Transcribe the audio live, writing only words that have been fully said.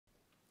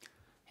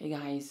Hey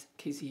guys,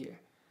 Casey here.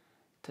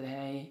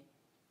 Today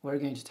we're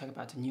going to talk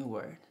about a new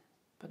word.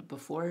 But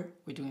before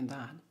we're doing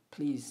that,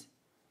 please,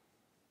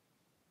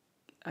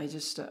 I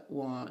just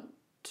want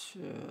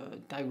to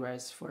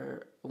digress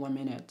for 1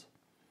 minute.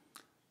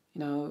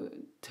 You know,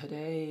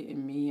 today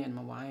me and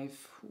my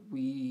wife,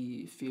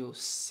 we feel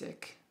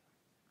sick.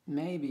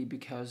 Maybe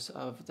because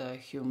of the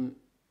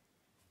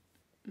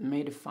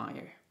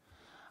humidifier.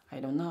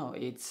 I don't know,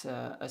 it's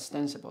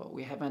ostensible.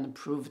 We haven't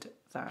proved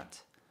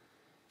that.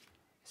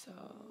 So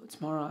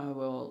tomorrow I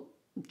will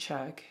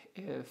check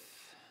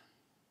if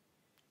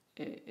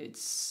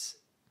it's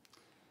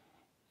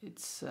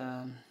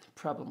a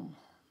problem.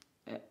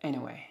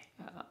 Anyway,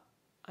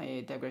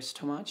 I digress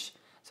too much.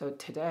 So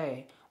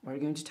today we're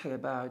going to talk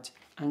about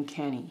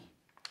uncanny.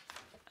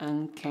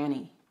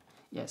 Uncanny,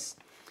 yes.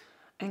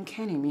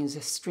 Uncanny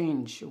means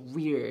strange,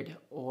 weird,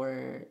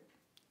 or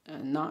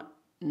not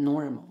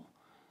normal.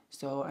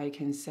 So I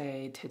can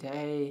say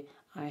today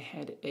I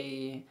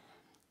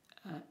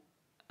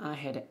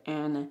had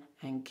an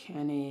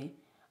uncanny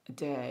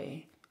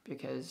day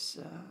because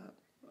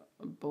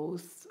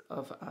both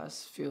of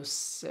us feel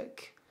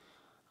sick.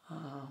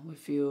 We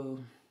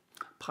feel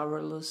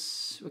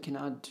powerless. We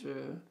cannot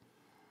do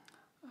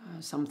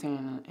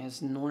something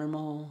as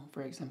normal.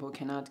 For example, we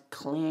cannot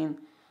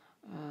clean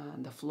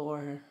the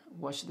floor,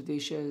 wash the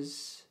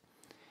dishes,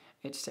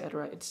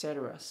 etc.,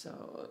 etc.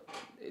 So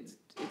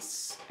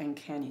it's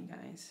uncanny,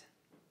 guys.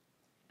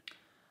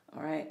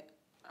 All right,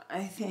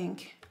 I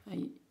think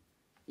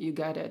you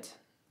got it.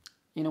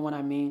 You know what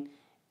I mean?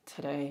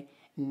 Today,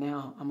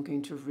 now I'm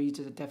going to read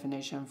the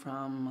definition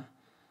from,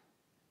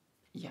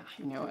 yeah,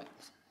 you know it.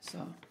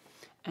 So,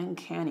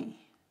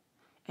 uncanny.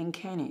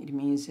 Uncanny, it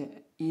means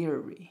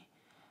eerie,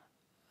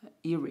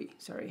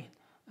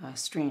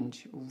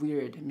 strange,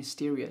 weird,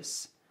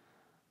 mysterious.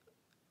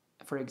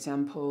 For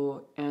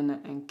example,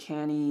 an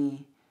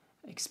uncanny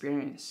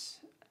experience.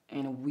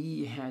 And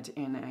we had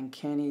an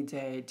uncanny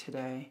day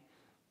today.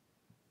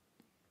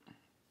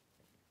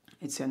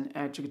 It's an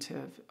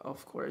adjective,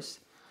 of course.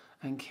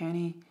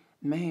 Uncanny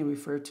may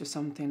refer to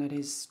something that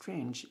is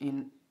strange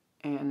in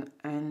an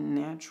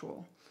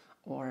unnatural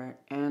or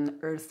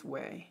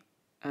unearthly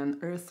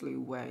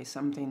way,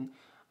 something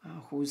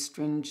whose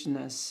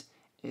strangeness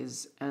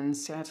is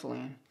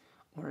unsettling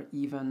or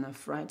even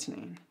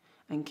frightening.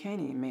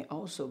 Uncanny may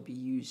also be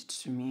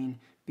used to mean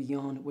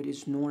beyond what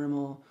is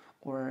normal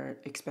or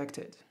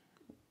expected.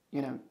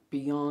 You know,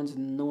 beyond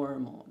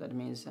normal, that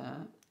means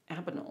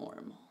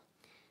abnormal.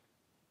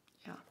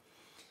 Yeah.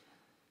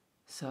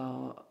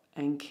 So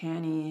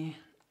uncanny,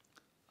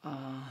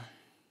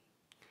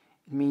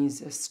 it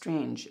means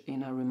strange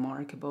in a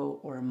remarkable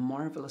or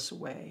marvelous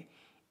way,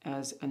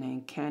 as an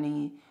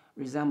uncanny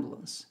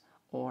resemblance,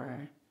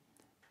 or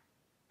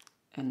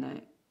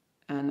an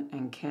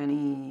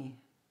uncanny,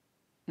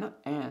 not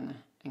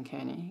an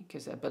uncanny,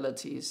 because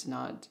ability is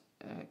not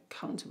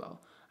countable.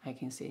 I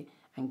can say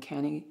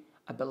uncanny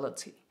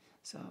ability.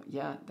 So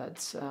yeah,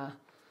 that's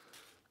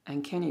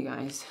uncanny,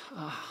 guys.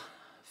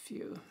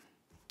 Feel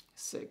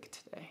sick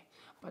today,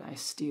 but I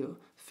still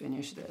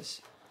finish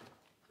this.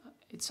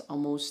 Today is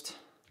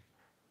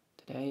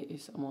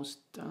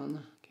almost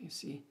done. Can you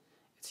see?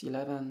 It's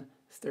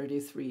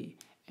 11:33,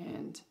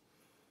 and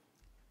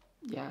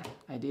yeah,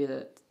 I did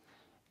it.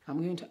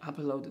 I'm going to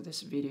upload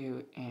this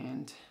video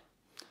and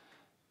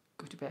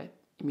go to bed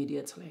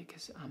immediately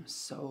because I'm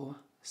so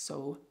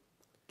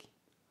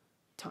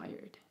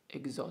tired,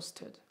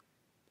 exhausted.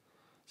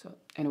 So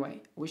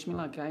anyway, wish me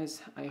luck,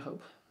 guys. I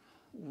hope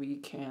we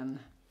can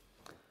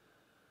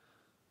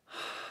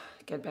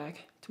get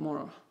back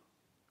tomorrow.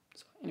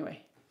 So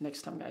anyway,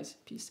 next time, guys.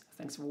 Peace.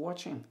 Thanks for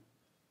watching.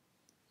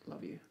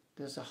 Love you.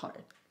 There's a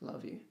heart.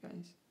 Love you,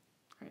 guys.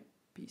 All right.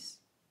 Peace.